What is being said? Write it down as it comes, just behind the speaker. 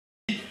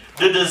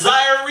the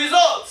desired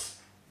results.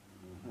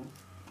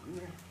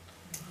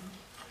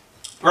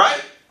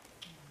 Right?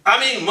 I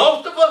mean,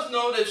 most of us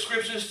know that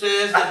Scripture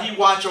says that He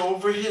watch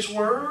over His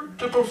word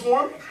to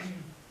perform it.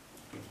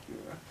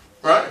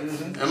 Right? Am I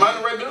in the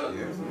right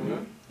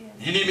building?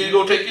 You need me to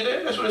go take you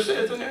there? That's what it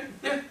says in there.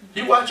 Yeah.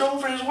 He watch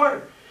over His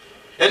word.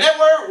 And that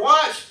word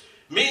watch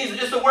means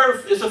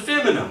it's a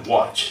feminine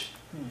watch.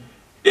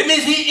 It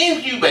means He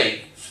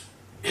incubates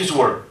His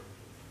word.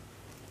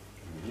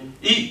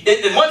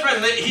 In one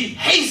translation, He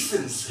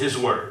hastens His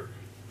word.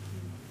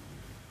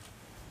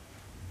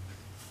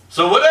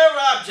 So whatever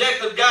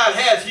objective God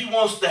has, He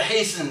wants to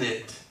hasten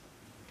it.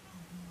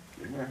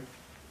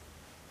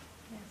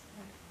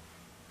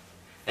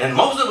 And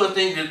most of us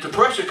think that the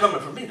pressure coming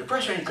from me. The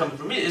pressure ain't coming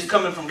from me. It's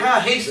coming from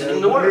God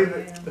hastening the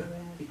word.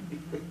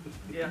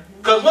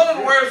 Because one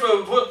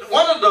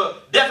of the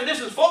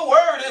definitions for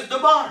word is the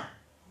bar.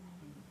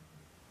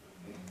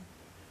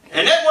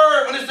 And that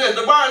word, when it says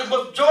the bar is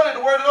majority of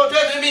the word of the Old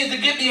Testament, it means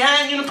to get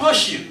behind you and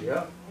push you.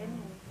 Yeah.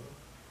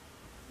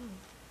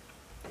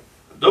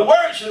 The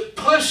word should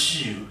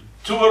push you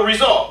to a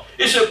result.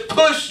 It should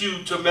push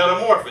you to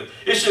metamorphosis.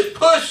 It should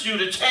push you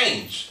to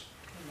change.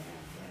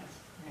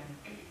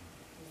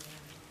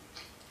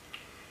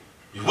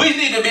 We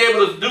need to be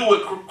able to do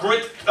what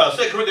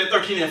 2 Corinthians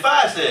 13 and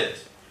 5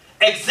 says.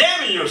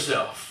 Examine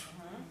yourself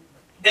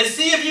and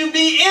see if you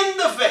be in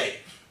the faith.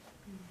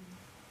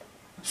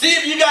 See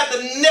if you got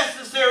the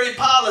necessary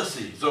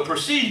policies or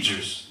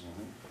procedures.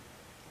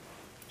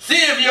 See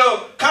if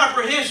your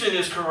comprehension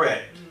is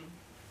correct.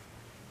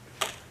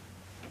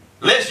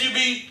 Lest you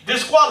be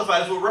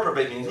disqualified. That's what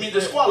reprobate means. It means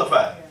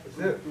disqualified.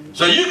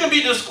 So you can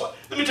be disqualified.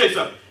 Let me tell you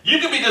something. You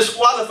can be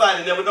disqualified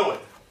and never know it.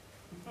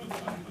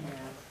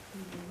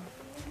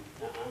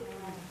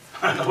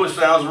 I know it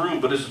sounds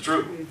rude, but it's the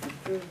truth.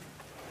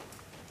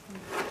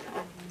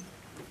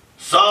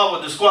 Saul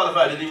was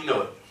disqualified, didn't even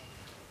know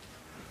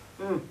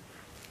it.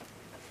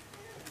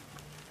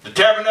 The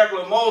tabernacle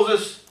of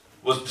Moses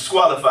was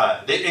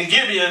disqualified. In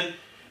Gibeon,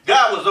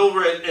 God was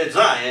over at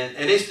Zion,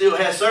 and they still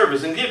had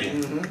service in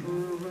Gibeon.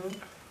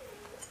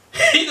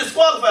 He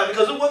disqualified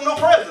because there wasn't no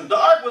presence. The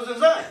ark was in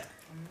Zion.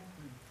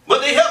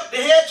 But they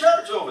had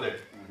church over there.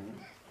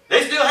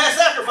 They still had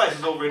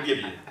sacrifices over in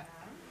Gibeon.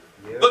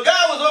 But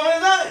God was over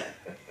in Zion.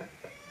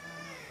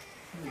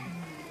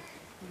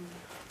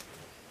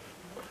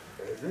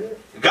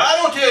 God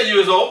don't tell you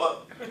it's over.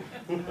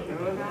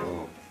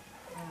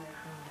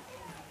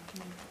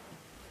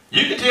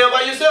 You can tell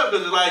by yourself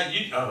because it's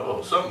like,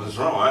 oh, something's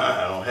wrong.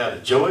 I don't have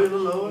the joy of the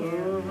Lord.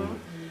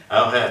 I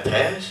don't have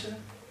passion.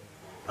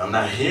 I'm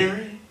not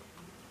hearing.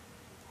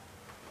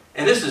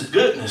 And this is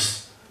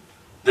goodness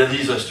that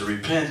leads us to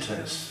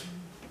repentance.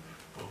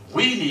 But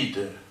we need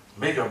to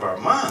make up our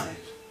minds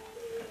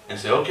and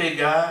say, okay,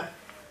 God,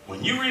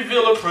 when you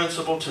reveal a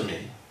principle to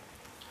me,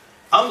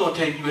 I'm going to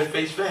take you at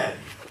face value.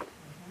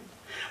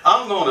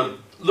 I'm going to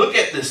look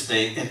at this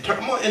thing and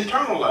I'm going to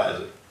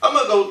internalize it. I'm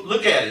going to go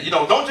look at it. You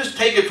know, don't just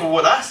take it for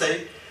what I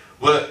say,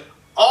 but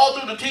all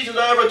through the teachings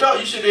I ever taught,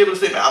 you should be able to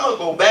say, man, I'm going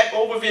to go back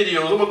over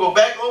videos. I'm going to go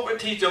back over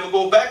teaching. I'm going to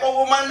go back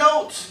over my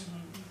notes.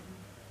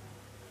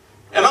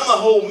 And I'm going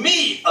to hold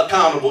me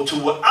accountable to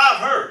what I've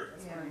heard.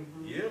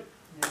 Yep.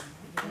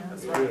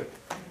 That's right.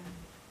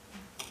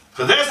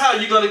 Because that's how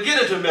you're going to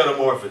get into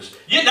metamorphosis.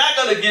 You're not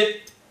going to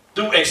get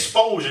through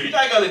exposure. You're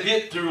not going to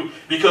get through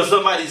because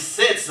somebody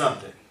said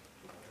something.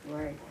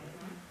 Right.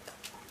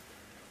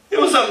 It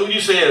was something you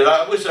said.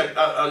 I wish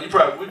you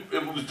probably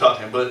we was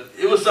talking, but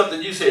it was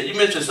something you said. You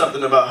mentioned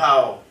something about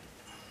how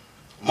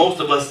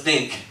most of us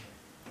think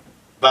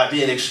by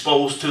being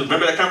exposed to.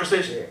 Remember that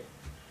conversation? Yeah.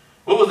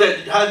 What was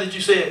that? How did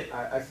you say it?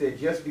 I said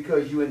just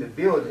because you're in the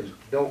building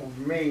don't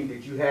mean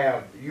that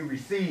you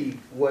received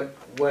what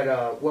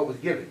was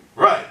given.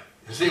 Right.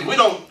 See, we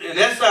don't, and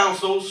that sounds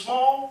so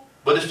small,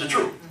 but it's the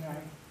truth.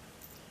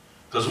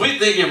 Because we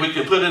think if we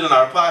can put it in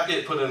our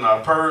pocket, put it in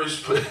our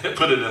purse, put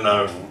it in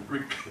our,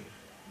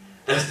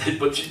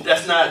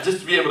 that's not, just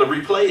to be able to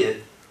replay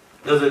it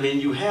doesn't mean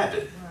you have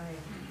it.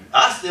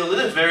 I still to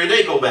this very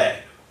day go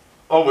back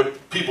over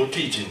people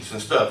teachings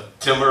and stuff,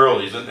 Tim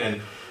Early's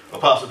and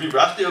Apostle Beaver.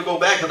 I still go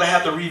back because I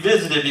have to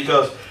revisit it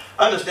because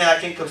I understand I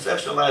can't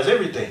conceptualize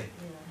everything.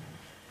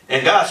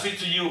 And God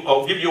speaks to you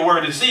or give you a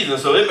word in season.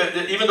 So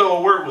even though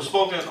a word was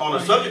spoken on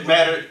a subject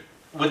matter,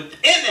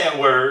 within that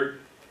word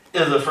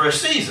is a fresh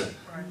season.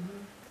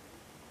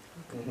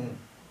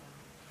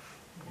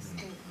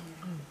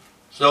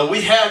 So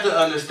we have to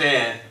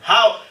understand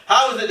how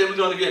is it that we're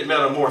going to get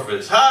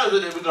metamorphosis? How is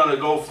it that we're going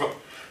to go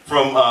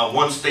from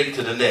one state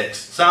to the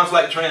next? Sounds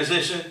like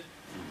transition.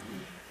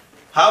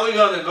 How are we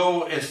going to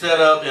go and set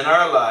up in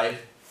our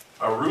life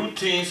a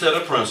routine set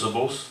of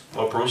principles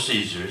or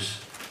procedures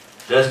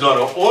that's going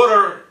to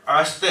order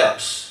our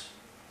steps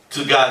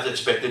to God's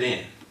expected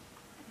end?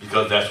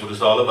 Because that's what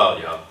it's all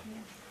about, y'all.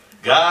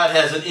 God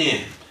has an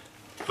end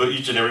for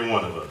each and every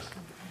one of us.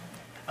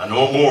 I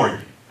know I'm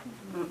boring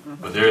you,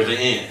 but there's an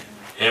end.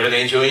 Heaven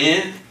ain't your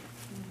end.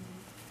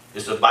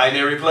 It's a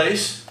binary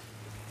place.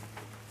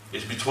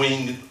 It's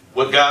between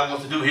what God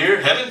wants to do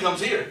here. Heaven comes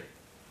here.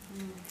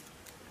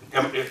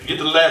 Get to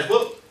the last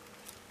book.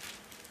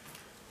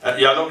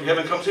 Y'all know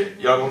heaven comes here?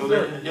 Y'all gonna know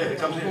that? Yeah, it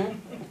comes here.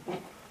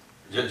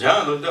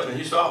 John looked up and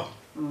he saw.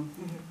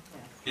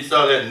 He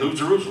saw that New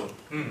Jerusalem,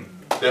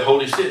 that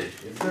holy city,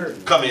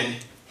 come in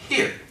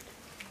here.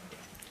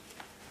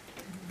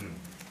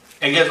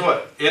 And guess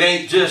what? It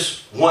ain't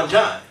just one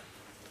time.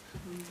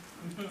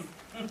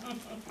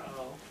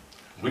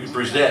 We can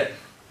preach that.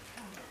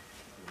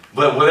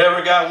 But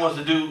whatever God wants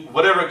to do,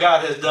 whatever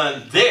God has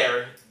done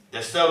there,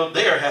 that's settled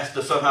there, has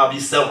to somehow be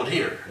settled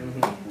here.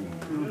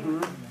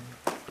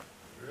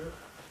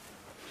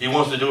 He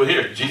wants to do it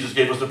here. Jesus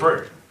gave us the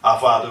prayer. Our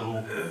Father who,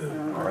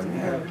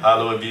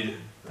 hallowed be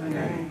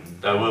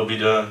thy will be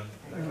done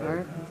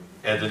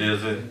as it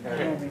is in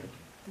heaven.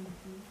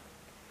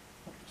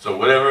 So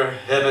whatever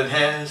heaven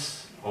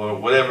has, or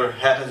whatever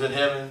happens in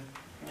heaven,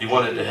 he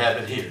wanted to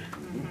happen here.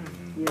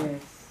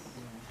 Yes.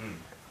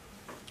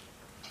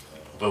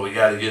 But we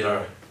got to get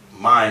our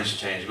minds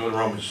changed. Go to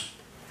Romans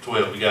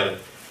 12. We got to.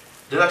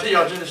 Did I tell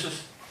y'all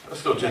Genesis?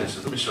 Let's go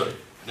Genesis. Let me show you.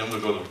 Then we'll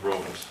go to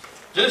Romans.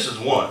 Genesis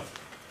 1.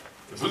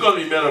 If we're going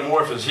to be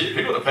metamorphosed,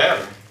 here go the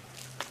pattern.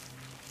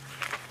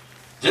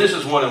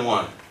 Genesis 1 and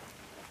 1.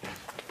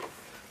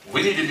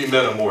 We need to be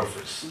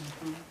metamorphosed.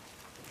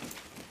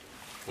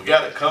 We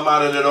got to come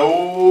out of that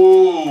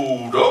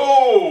old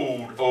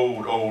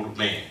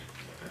man.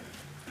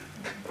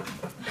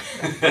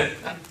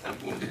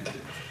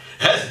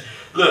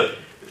 Look,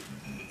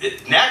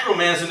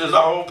 necromancy is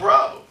our whole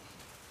problem.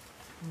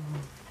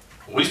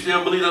 We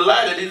still believe the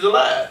lie that he's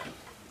alive.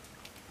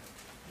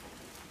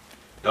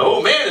 The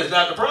old man is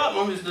not the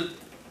problem, it's the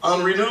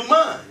unrenewed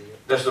mind.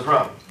 That's the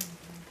problem.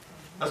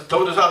 I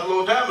told this out a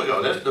long time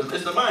ago.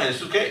 It's the mind,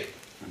 it's okay.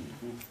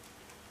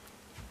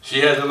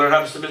 She has to learn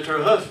how to submit to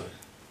her husband.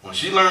 When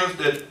she learns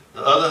that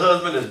the other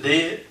husband is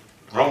dead,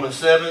 Romans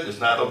 7, it's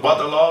not about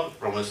the law.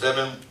 Romans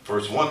 7,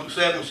 verse 1 through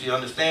 7, she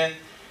understands.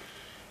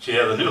 She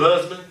has a new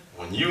husband.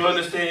 When you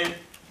understand,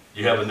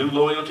 you have a new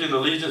loyalty and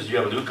allegiance, you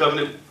have a new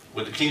covenant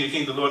with the King of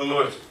Kings, the Lord and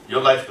Lords,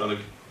 your life's going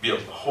to be a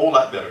whole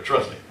lot better,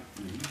 trust me.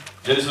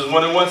 Genesis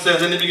 1 and 1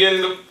 says, in the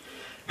beginning,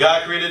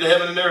 God created the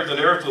heaven and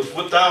the earth was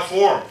without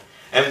form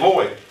and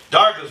void.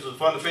 Darkness was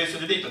upon the face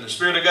of the deep, and the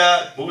Spirit of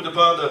God moved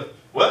upon the,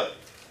 what?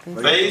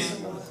 Face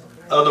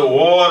of the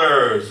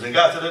waters. And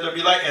God said, let there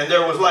be light, and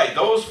there was light.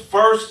 Those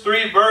first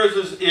 3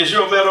 verses is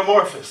your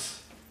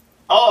metamorphosis.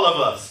 All of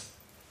us.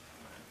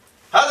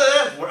 How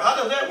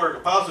does that work,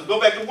 Apostle? Go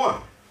back to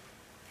 1.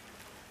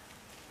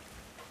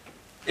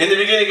 In the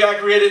beginning, God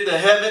created the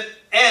heaven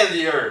and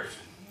the earth.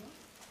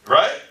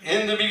 Right?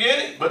 In the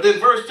beginning. But then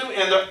verse 2,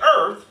 and the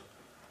earth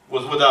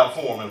was without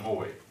form and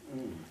void.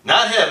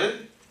 Not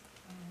heaven.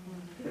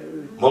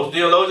 Most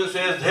theologians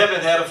say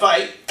heaven had a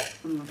fight.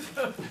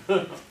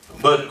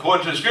 But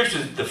according to the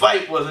scriptures, the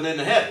fight wasn't in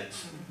the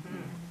heavens.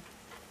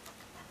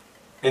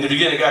 In the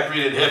beginning, God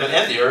created heaven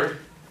and the earth.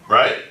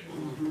 Right?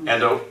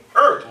 And the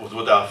earth was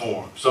without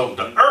form. So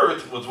the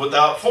earth was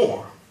without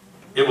form.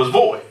 It was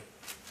void.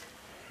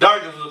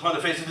 Darkness was upon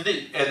the face of the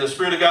deep. And the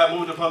Spirit of God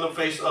moved upon the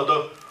face of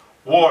the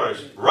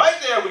waters. Right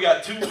there we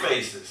got 2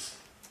 faces.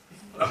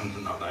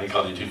 No, I ain't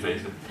calling you 2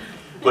 faces.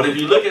 But if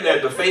you're looking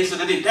at the face of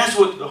the deep, that's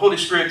what the Holy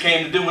Spirit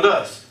came to do with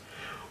us.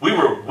 We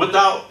were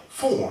without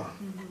form.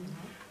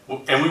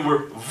 And we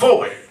were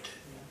void.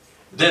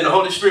 Then the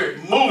Holy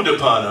Spirit moved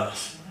upon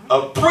us.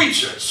 A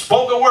preacher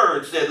spoke a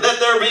word, said, let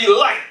there be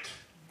light.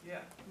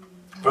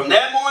 From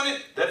that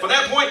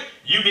point,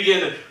 you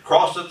begin to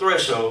cross the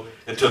threshold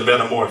into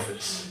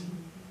metamorphosis.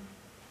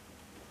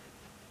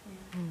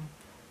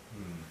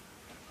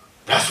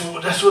 That's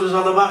what it's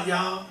all about,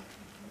 y'all.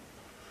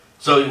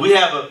 So we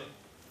have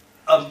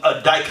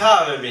a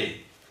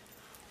dichotomy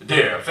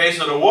there. A face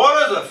of the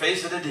waters, a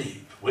face of the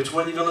deep. Which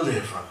one are you going to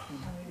live from?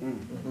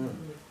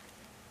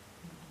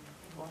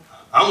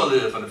 I'm going to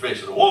live from the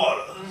face of the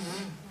waters.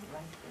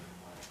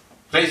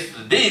 Face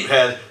of the deep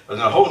has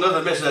a whole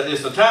other message I did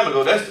some time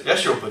ago.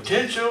 That's your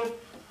potential.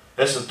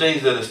 That's some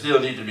things that still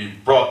need to be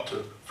brought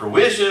to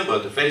fruition.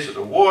 But the face of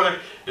the water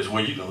is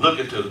where you can look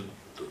into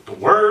the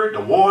word,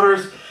 the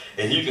waters,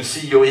 and you can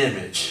see your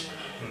image.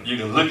 You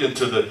can look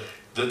into the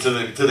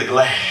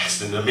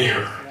glass in the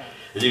mirror,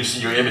 and you can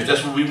see your image.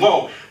 That's what we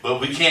want.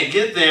 But we can't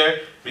get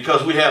there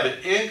because we have an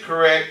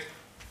incorrect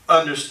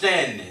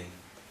understanding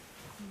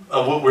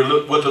of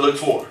what to look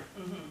for.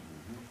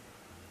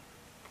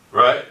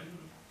 Right?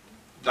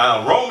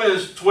 Now,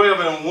 Romans 12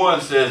 and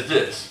 1 says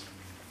this.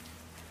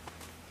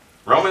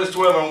 Romans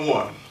 12 and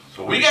 1.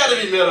 So we got to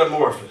be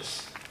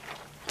metamorphosed.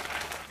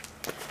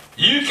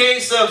 You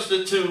can't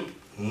substitute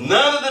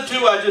none of the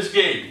 2 I just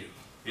gave you.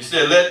 He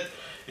said, let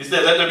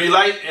there be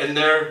light, and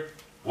there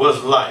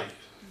was light.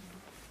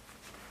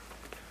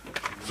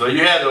 So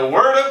you had the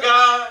Word of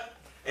God,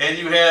 and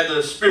you had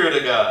the Spirit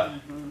of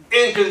God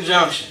in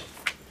conjunction.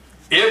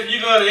 If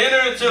you're going to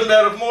enter into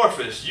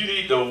metamorphosis, you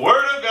need the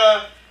Word of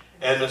God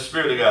and the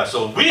Spirit of God.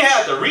 So we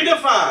have to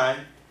redefine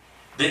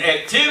the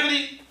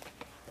activity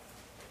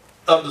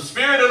of the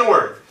Spirit and the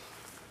Word.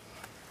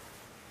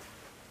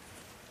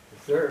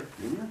 Yes, sir.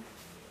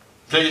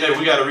 Tell you that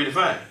we got to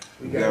redefine it.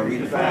 We got to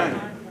redefine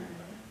it.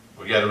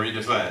 We got to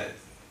redefine it.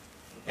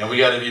 And we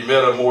got to be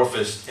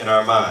metamorphosed in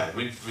our mind.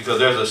 Because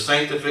there's a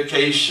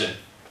sanctification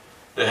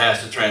that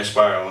has to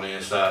transpire on the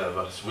inside of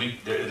us.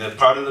 And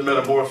part of the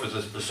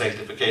metamorphosis is the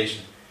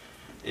sanctification.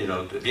 You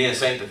know, being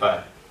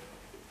sanctified.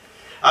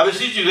 I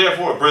beseech you,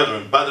 therefore,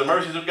 brethren, by the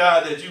mercies of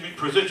God, that you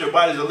present your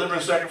bodies a living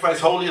sacrifice,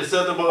 holy,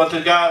 acceptable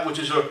unto God, which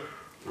is your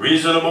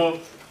reasonable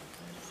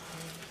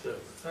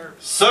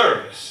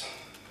service.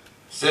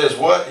 Says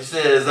what? He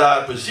says,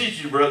 I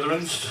beseech you,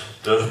 brethren,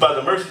 by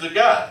the mercies of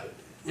God.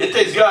 It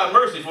takes God's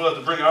mercy for us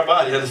to bring our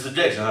body under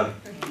subjection, huh?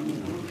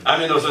 I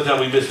mean,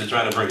 sometimes we miss it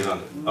trying to bring it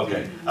under.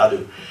 Okay, I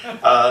do.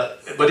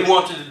 But he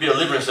wants it to be a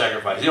living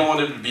sacrifice. He don't want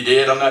it to be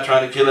dead. I'm not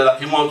trying to kill it.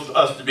 He wants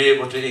us to be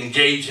able to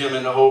engage him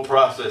in the whole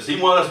process. He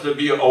wants us to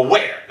be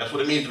aware. That's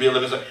what it means to be a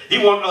living sacrifice. He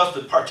wants us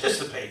to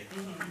participate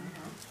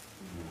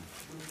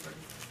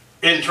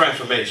in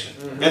transformation,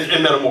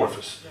 in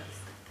metamorphosis.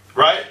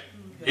 Right?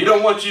 He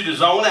don't want you to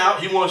zone out.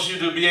 He wants you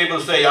to be able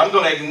to say, I'm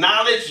going to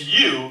acknowledge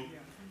you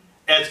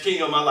as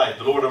king of my life,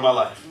 the Lord of my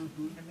life.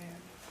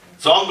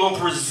 So I'm going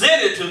to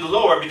present it to the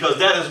Lord because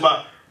that is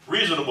my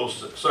reasonable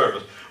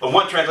service. Or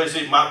one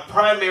translation says, my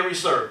primary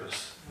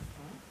service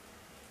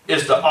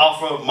is to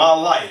offer my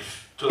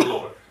life to the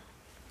Lord.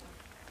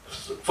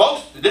 So,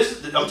 folks,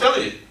 I'm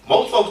telling you,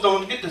 most folks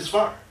don't get this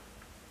far.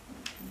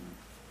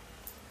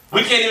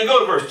 We can't even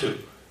go to verse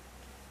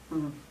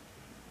 2.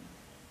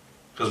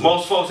 Because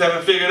most folks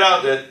haven't figured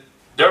out that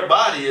their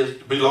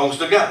body belongs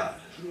to God.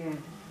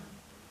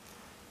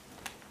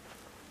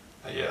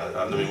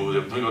 Let me move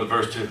it. Let me go to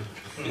verse 2.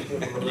 You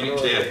can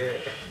tell.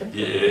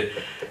 Yeah.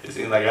 It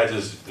seems like I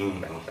just,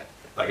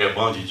 like I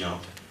bungee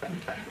jumped.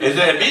 It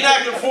said, be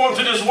not conformed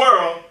to this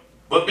world,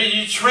 but be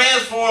ye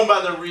transformed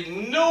by the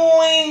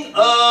renewing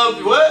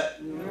of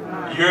what?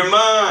 Your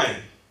mind.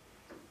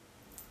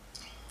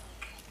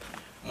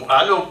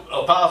 I know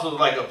apostles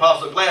like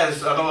Apostle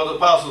Glass, I know other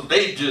apostles,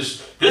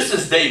 this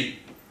is their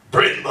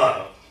bread and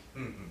butter.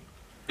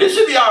 It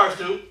should be ours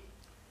too.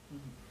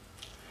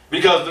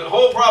 Because the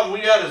whole problem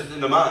we got is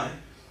in the mind.